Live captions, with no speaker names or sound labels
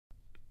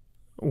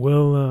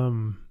Well,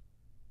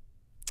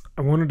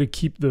 I wanted to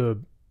keep the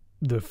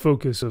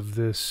focus of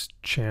this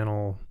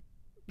channel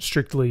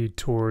strictly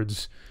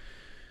towards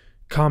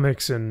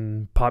comics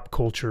and pop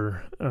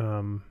culture.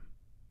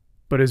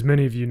 But as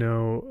many of you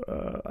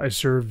know, I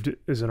served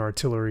as an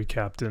artillery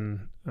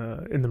captain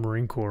in the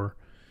Marine Corps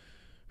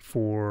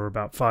for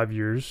about 5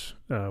 years,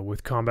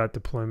 with combat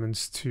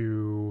deployments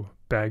to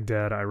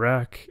Baghdad,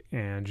 Iraq,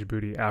 and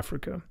Djibouti,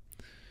 Africa.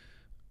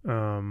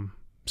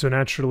 So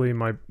naturally,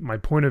 my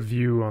point of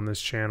view on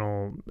this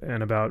channel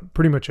and about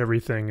pretty much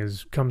everything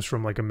comes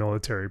from like a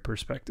military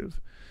perspective,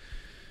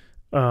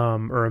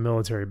 or a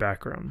military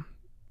background,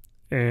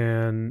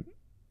 and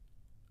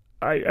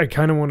I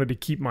kind of wanted to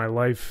keep my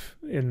life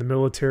in the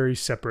military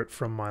separate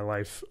from my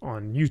life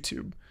on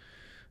YouTube,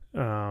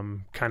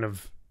 kind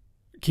of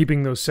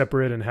keeping those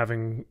separate and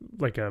having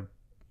like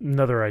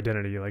another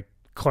identity, like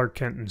Clark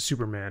Kent and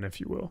Superman, if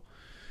you will.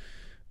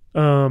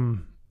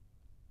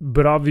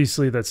 But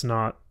obviously that's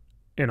not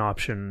an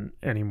option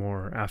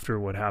anymore after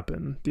what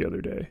happened the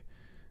other day.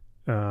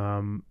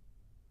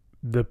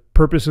 The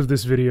purpose of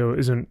this video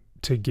isn't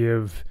to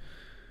give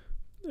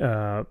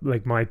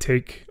like my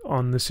take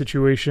on the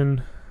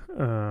situation,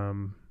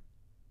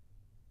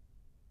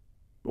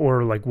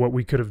 or like what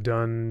we could have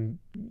done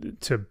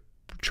to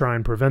try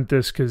and prevent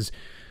this, because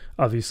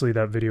obviously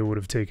that video would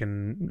have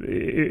taken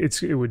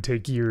it would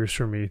take years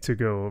for me to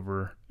go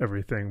over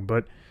everything.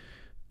 But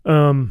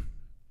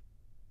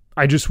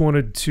I just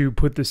wanted to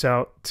put this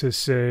out to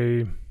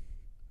say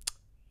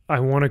I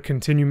want to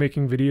continue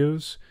making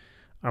videos.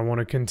 I want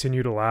to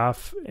continue to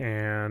laugh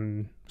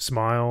and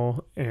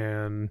smile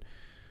and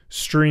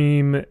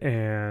stream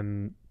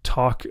and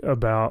talk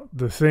about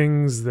the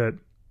things that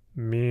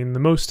mean the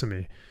most to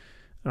me,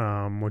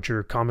 which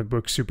are comic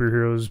books,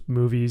 superheroes,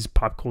 movies,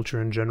 pop culture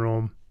in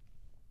general.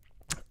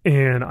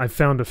 And I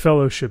found a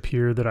fellowship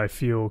here that I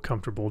feel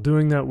comfortable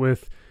doing that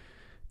with.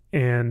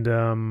 And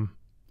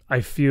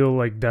I feel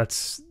like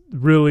that's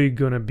really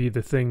going to be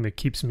the thing that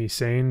keeps me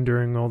sane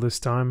during all this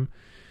time.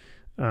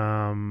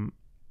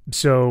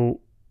 So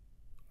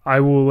I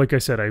will, like I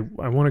said, I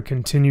want to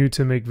continue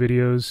to make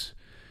videos,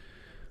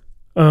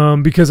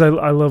 because I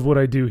love what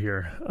I do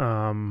here.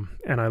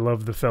 And I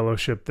love the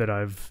fellowship that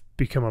I've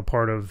become a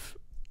part of,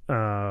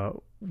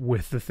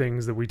 with the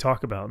things that we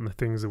talk about and the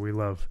things that we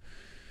love.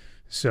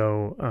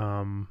 So,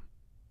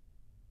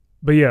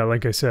 but yeah,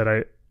 like I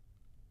said,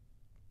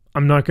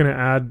 I'm not going to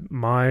add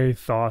my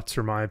thoughts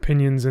or my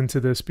opinions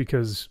into this,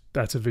 because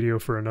that's a video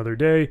for another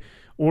day.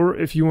 Or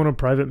if you want to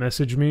private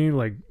message me,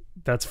 like,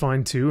 that's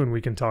fine too, and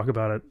we can talk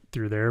about it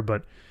through there.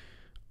 But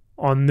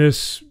on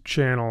this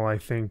channel, I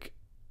think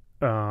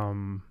I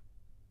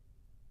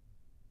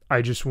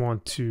just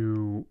want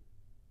to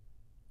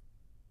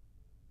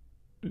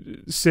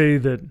say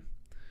that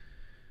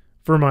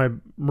for my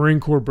Marine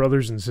Corps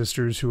brothers and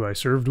sisters who I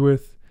served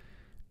with,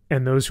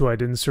 and those who I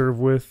didn't serve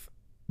with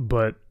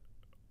but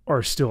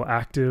are still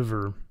active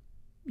or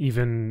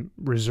even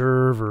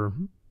reserve or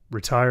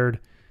retired,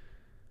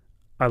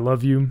 I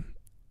love you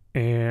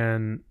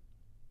and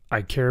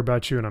I care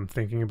about you and I'm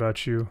thinking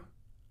about you.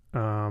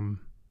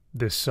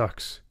 This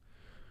sucks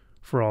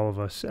for all of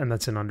us, and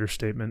that's an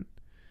understatement.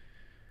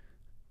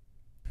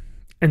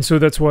 And so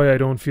that's why I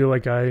don't feel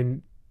like I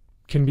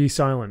can be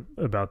silent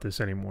about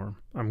this anymore.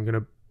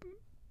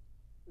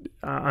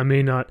 I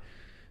may not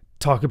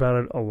talk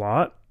about it a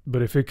lot,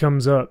 but if it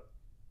comes up,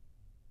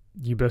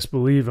 you best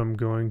believe I'm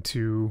going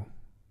to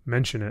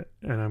mention it,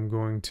 and I'm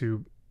going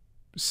to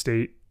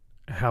state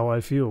how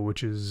I feel,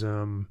 which is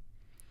a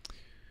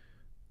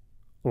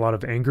lot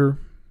of anger,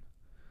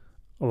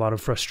 a lot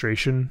of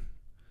frustration,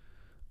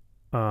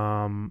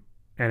 and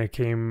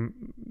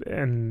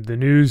the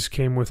news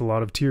came with a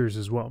lot of tears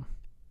as well.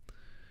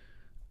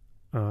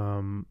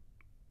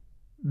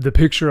 The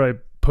picture I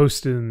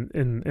posted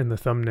in the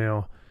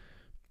thumbnail,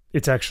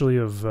 it's actually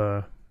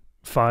of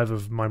 5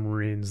 of my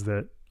Marines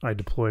that I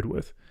deployed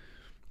with.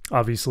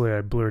 Obviously,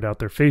 I blurred out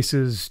their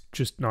faces,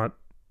 just not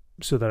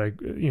so that I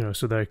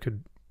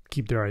could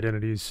keep their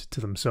identities to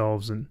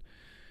themselves and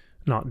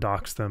not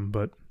dox them.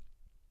 But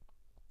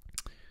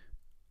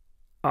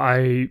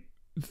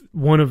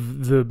one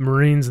of the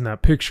Marines in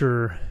that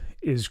picture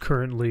is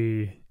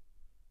currently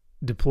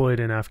deployed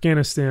in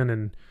Afghanistan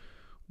and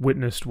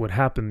witnessed what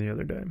happened the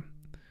other day.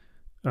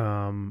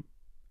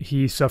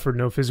 He suffered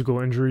no physical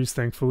injuries,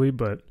 thankfully,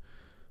 but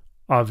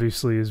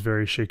obviously is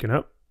very shaken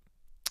up.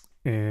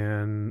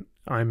 And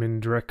I'm in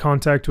direct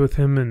contact with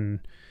him, and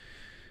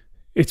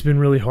it's been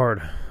really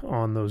hard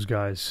on those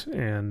guys.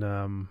 And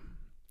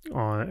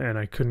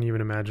I couldn't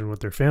even imagine what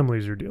their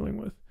families are dealing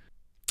with.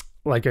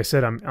 Like I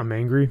said, I'm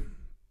angry.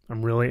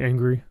 I'm really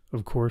angry,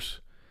 of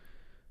course,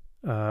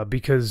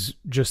 because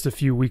just a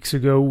few weeks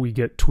ago we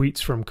get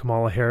tweets from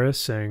Kamala Harris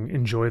saying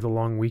enjoy the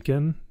long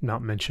weekend,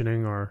 not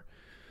mentioning our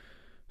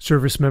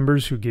service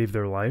members who gave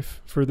their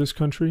life for this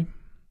country.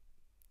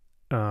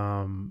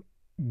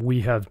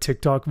 We have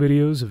TikTok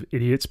videos of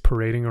idiots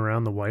parading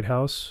around the White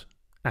House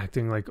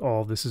acting like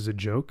all this is a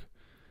joke.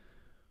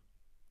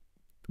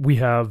 We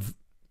have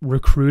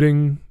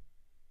recruiting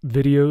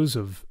videos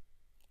of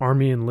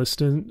army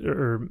enlisted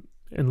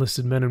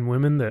men and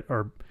women that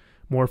are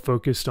more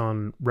focused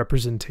on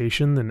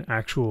representation than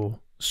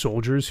actual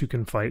soldiers who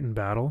can fight in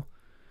battle.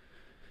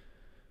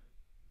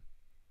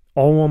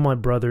 All while my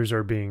brothers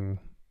are being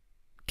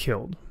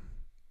killed.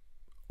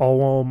 All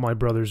while my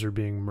brothers are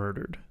being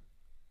murdered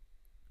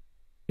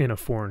in a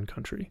foreign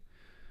country.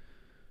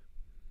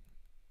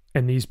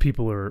 And these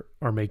people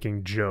are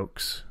making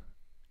jokes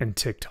and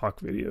TikTok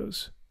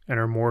videos and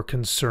are more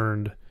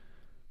concerned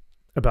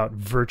about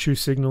virtue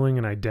signaling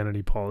and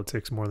identity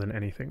politics more than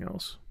anything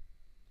else.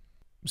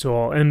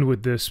 So I'll end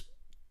with this.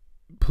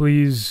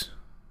 Please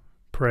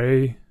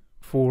pray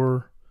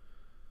for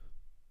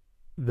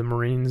the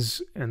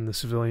Marines and the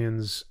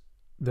civilians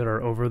that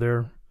are over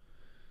there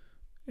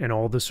and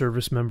all the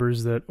service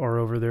members that are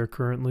over there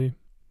currently.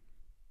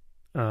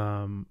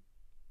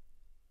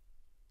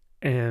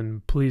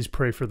 And please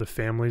pray for the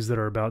families that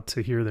are about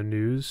to hear the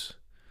news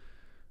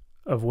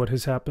of what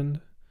has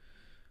happened.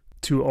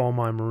 To all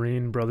my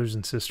Marine brothers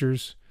and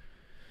sisters,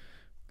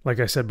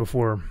 like I said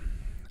before,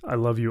 I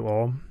love you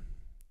all,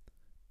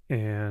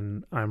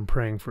 and I'm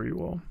praying for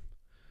you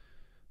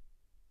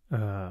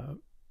all.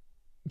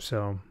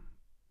 So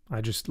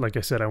I just, like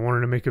I said, I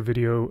wanted to make a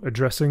video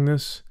addressing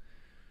this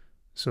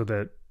so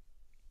that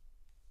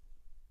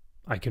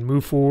I can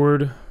move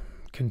forward,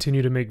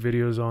 continue to make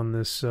videos on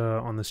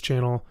this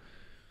channel,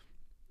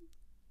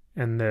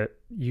 and that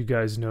you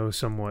guys know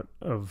somewhat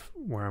of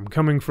where I'm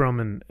coming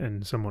from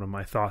and somewhat of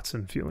my thoughts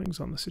and feelings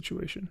on the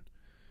situation.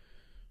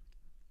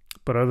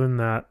 But other than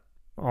that,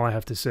 all I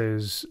have to say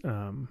is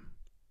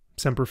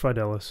Semper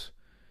Fidelis,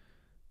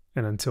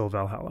 and until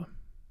Valhalla.